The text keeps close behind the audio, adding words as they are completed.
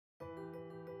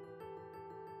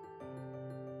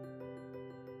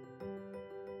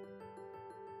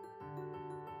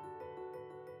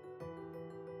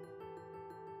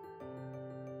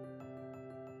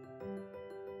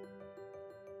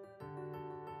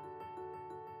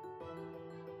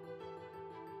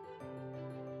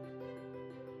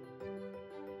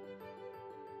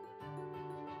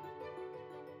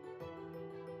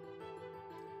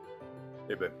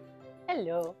Hey, babe,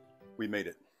 Hello. we made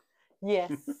it. Yes.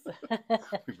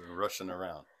 We've been rushing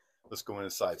around. Let's go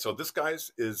inside. So this,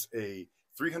 guys, is a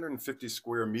 350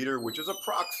 square meter, which is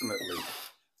approximately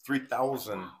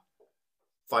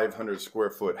 3,500 square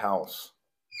foot house.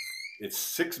 It's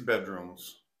 6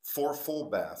 bedrooms, 4 full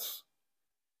baths.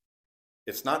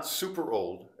 It's not super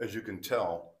old, as you can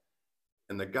tell.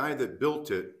 And the guy that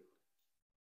built it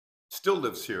still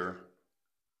lives here,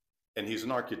 and he's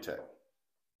an architect.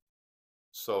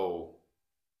 So,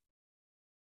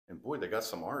 and boy, they got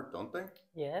some art, don't they?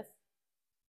 Yes.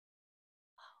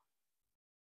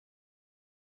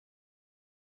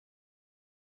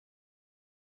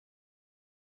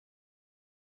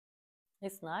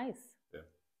 It's nice. Yeah.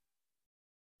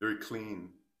 Very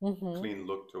clean, clean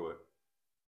look to it.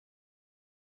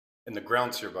 And the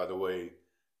grounds here, by the way,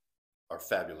 are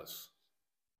fabulous.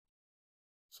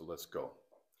 So let's go.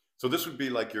 So this would be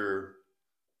like your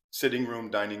sitting room,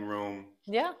 dining room.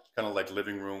 Yeah. Kind of like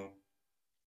living room.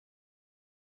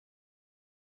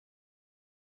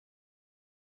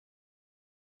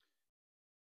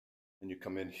 And you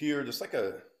come in here, just like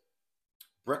a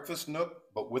breakfast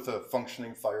nook, but with a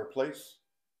functioning fireplace.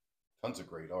 Tons of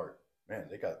great art. Man,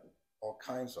 they got all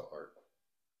kinds of art.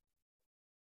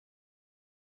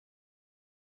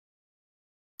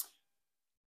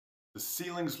 The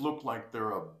ceilings look like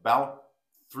they're about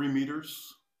 3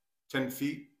 meters, 10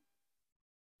 feet,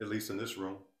 at least in this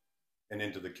room, and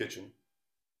into the kitchen.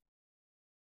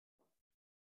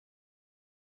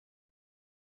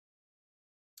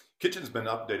 Kitchen's been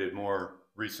updated more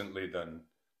recently than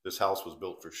this house was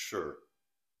built, for sure.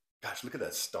 Gosh, look at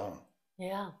that stone.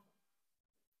 Yeah.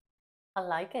 I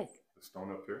like it. The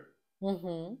stone up here.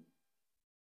 Mm-hmm.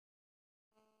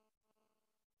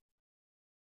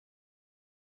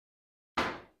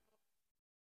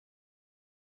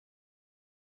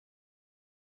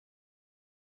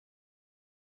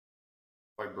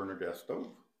 White burner gas stove.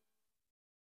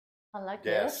 I like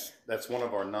Gas. it. That's one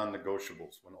of our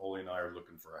non-negotiables when Oli and I are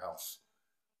looking for a house.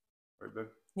 Right, babe?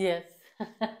 Yes.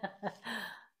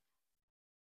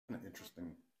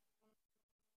 Interesting.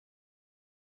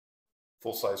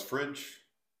 Full-size fridge.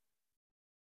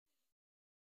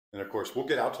 And of course, we'll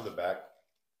get out to the back,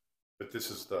 but this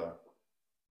is the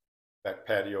back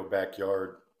patio,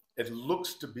 backyard. It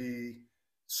looks to be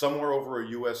somewhere over a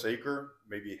U.S. acre,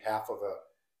 maybe half of a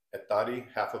hectare,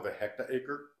 half of a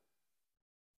hectare.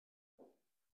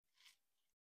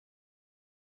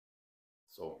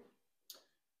 So,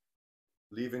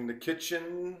 leaving the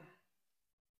kitchen.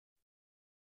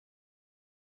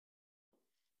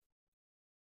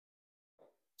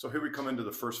 So here we come into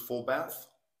the first full bath.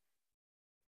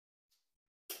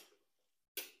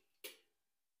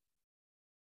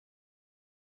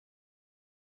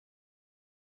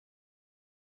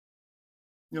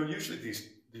 You know, usually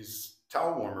these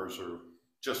towel warmers are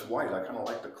just white. I kind of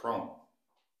like the chrome.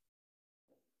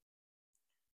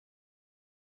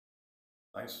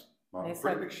 Nice. Wow,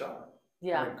 pretty big shower.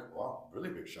 Yeah. Wow, really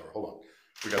big shower. Hold on.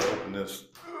 We got to open this.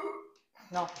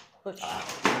 No, push.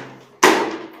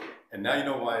 And now you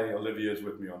know why Olivia is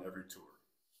with me on every tour.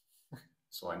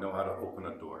 So I know how to open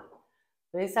a door.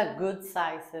 It's a good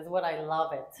size. Is what I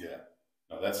love it. Yeah.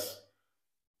 No, that's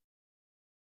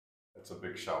a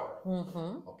big shower.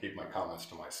 I'll keep my comments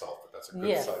to myself, but that's a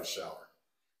good size shower.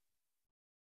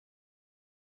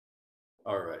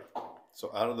 All right.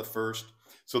 So out of the first.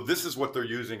 So this is what they're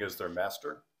using as their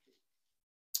master.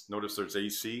 Notice there's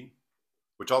AC,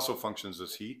 which also functions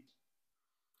as heat.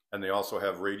 And they also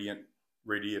have radiant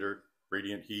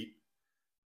heat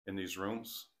in these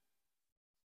rooms.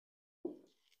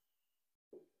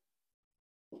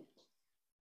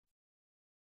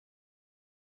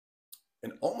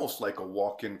 And almost like a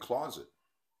walk-in closet.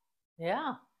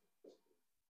 Yeah.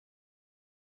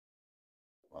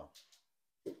 Wow.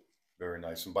 Very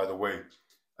nice. And by the way,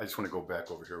 I just want to go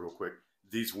back over here real quick.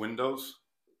 These windows,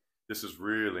 this is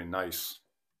really nice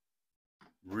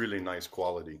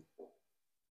quality.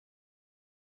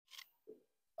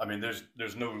 I mean,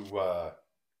 there's no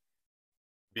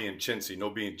being chintzy, no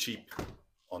being cheap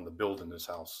on the build in this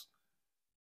house.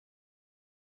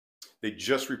 They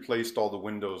just replaced all the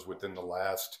windows within the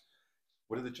last,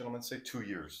 what did the gentleman say? 2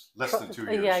 years, less than 2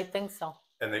 years. Yeah, I think so.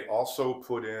 And they also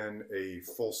put in a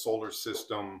full solar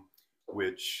system,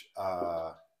 which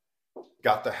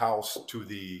got the house to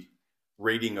the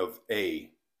rating of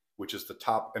A, which is the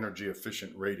top energy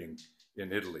efficient rating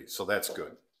in Italy. So that's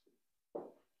good.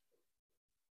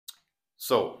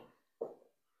 So,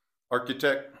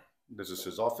 architect, this is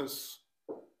his office.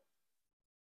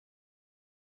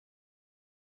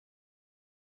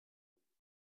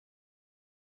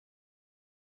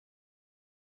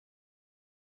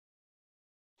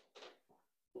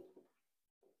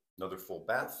 Another full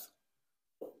bath.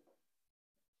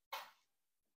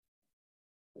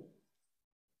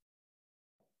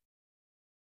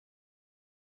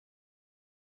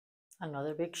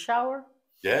 Another big shower.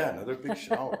 Yeah, another big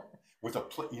shower with a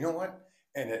you know what?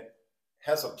 And it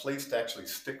has a place to actually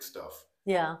stick stuff.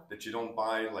 Yeah. That you don't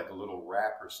buy like a little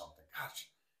rack or something. Gosh,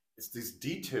 it's these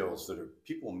details that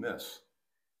people miss.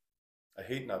 I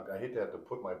hate to have to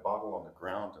put my bottle on the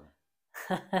ground.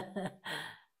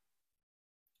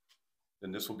 And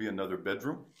then this will be another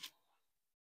bedroom.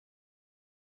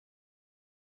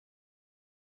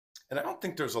 And I don't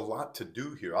think there's a lot to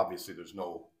do here. Obviously, there's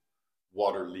no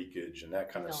water leakage and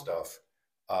that kind of stuff.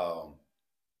 If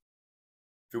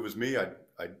it was me,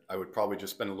 I would probably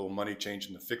just spend a little money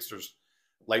changing the fixtures,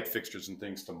 light fixtures and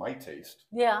things to my taste.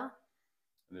 Yeah.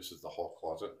 And this is the hall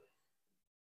closet.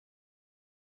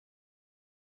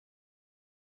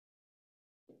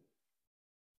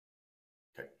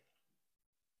 Okay.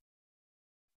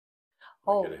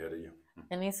 Oh, get ahead of you.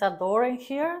 And it's a door in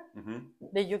here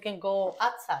that you can go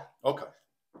outside. Okay.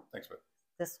 Thanks, babe.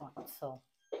 This one. So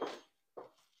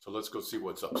let's go see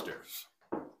what's upstairs.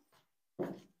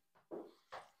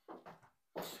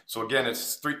 So again,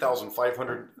 it's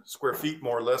 3,500 square feet,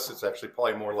 more or less. It's actually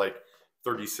probably more like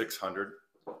 3,600.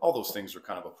 All those things are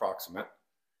kind of approximate.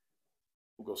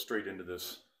 We'll go straight into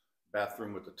this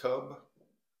bathroom with the tub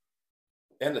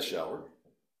and the shower.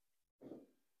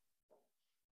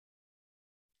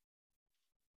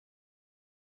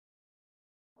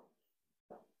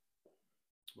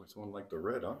 Boy, someone liked the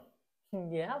red, huh?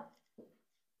 Yeah.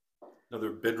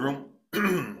 Another bedroom.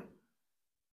 I'm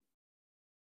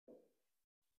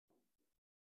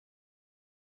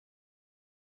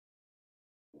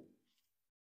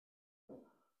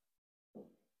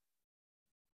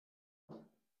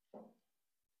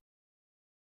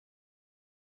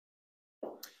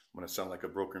going to sound like a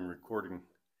broken recording.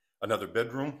 Another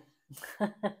bedroom,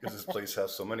 because this place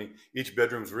has so many. Each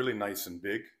bedroom's really nice and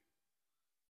big.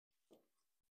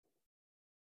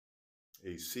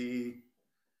 AC.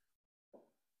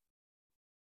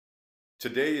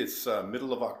 Today is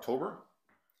middle of October,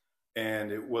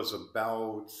 and it was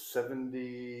about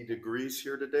 70 degrees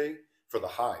here today for the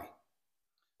high.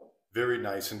 Very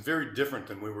nice and very different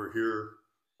than we were here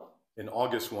in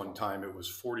August one time. It was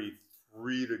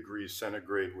 43 degrees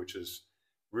centigrade, which is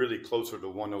really closer to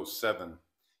 107.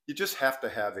 You just have to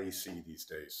have AC these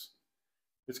days.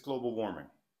 It's global warming.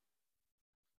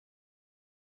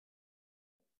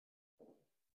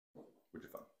 What'd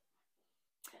you find?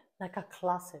 Like a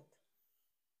closet.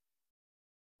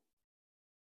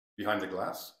 Behind the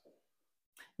glass?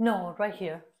 No, right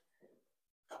here.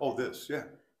 Oh, this, yeah.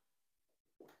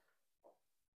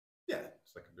 Yeah,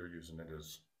 it's like they're using it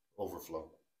as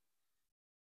overflow.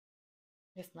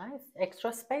 It's nice.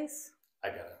 Extra space. I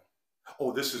got it.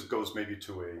 Oh, this goes maybe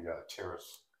to a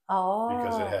terrace. Oh.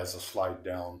 Because it has a slide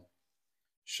down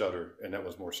shutter, and that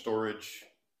was more storage.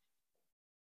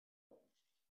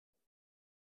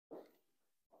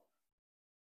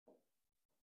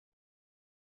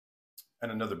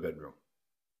 And another bedroom.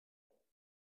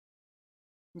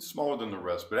 It's smaller than the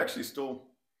rest, but actually still,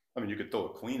 I mean, you could throw a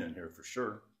queen in here for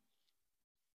sure.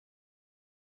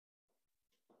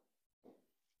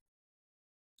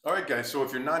 All right, guys, so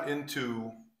if you're not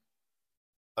into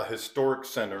a historic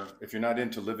center, if you're not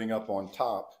into living up on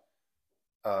top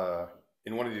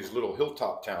in one of these little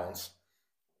hilltop towns,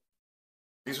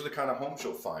 these are the kind of homes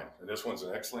you'll find. And this one's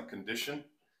in excellent condition.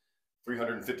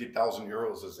 350,000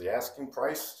 euros is the asking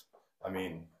price. I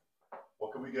mean,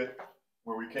 what could we get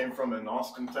where we came from in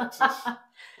Austin, Texas?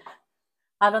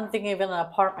 I don't think even an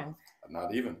apartment.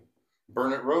 Not even.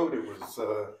 Burnett Road, it was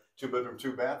 2-bedroom,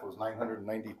 2-bath, was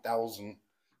 $990,000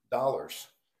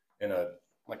 in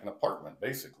like an apartment,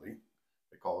 basically.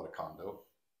 They call it a condo.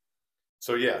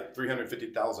 So yeah,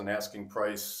 350,000 asking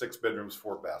price, 6 bedrooms,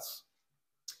 4 baths.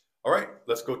 All right,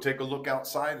 let's go take a look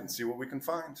outside and see what we can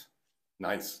find.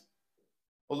 Nice.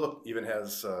 Oh, look, even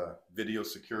has video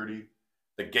security.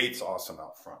 The gate's awesome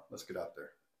out front. Let's get out there.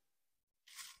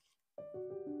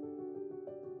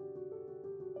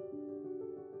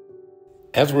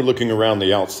 As we're looking around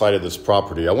the outside of this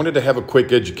property, I wanted to have a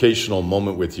quick educational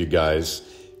moment with you guys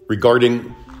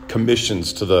regarding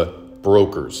commissions to the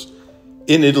brokers.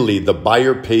 In Italy, the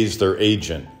buyer pays their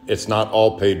agent. It's not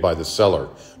all paid by the seller.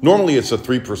 Normally, it's a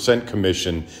 3%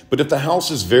 commission, but if the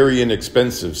house is very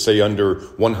inexpensive, say under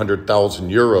 100,000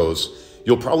 euros,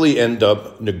 you'll probably end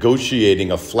up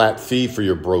negotiating a flat fee for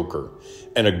your broker.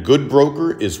 And a good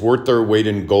broker is worth their weight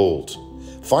in gold.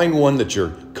 Find one that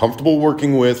you're comfortable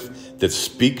working with, that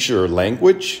speaks your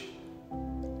language,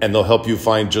 and they'll help you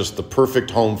find just the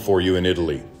perfect home for you in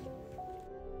Italy.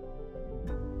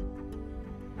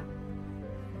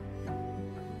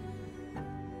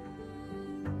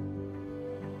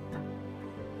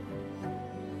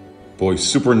 Boy,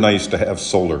 super nice to have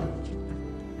solar.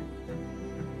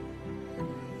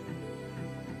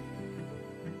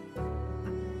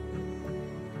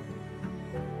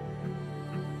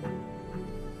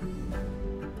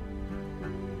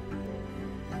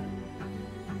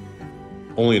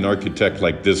 Only an architect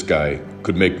like this guy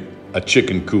could make a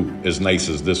chicken coop as nice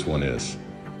as this one is.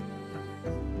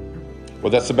 Well,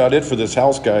 that's about it for this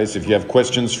house, guys. If you have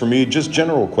questions for me, just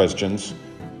general questions,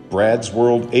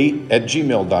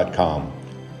 BradsWorld.It@gmail.com.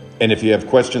 And if you have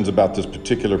questions about this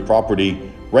particular property,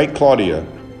 write Claudia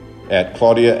at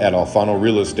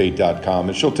Claudia@alfanorealestate.com,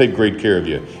 and she'll take great care of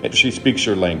you. And she speaks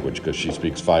your language because she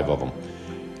speaks 5 of them.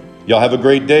 Y'all have a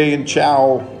great day, and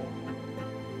ciao.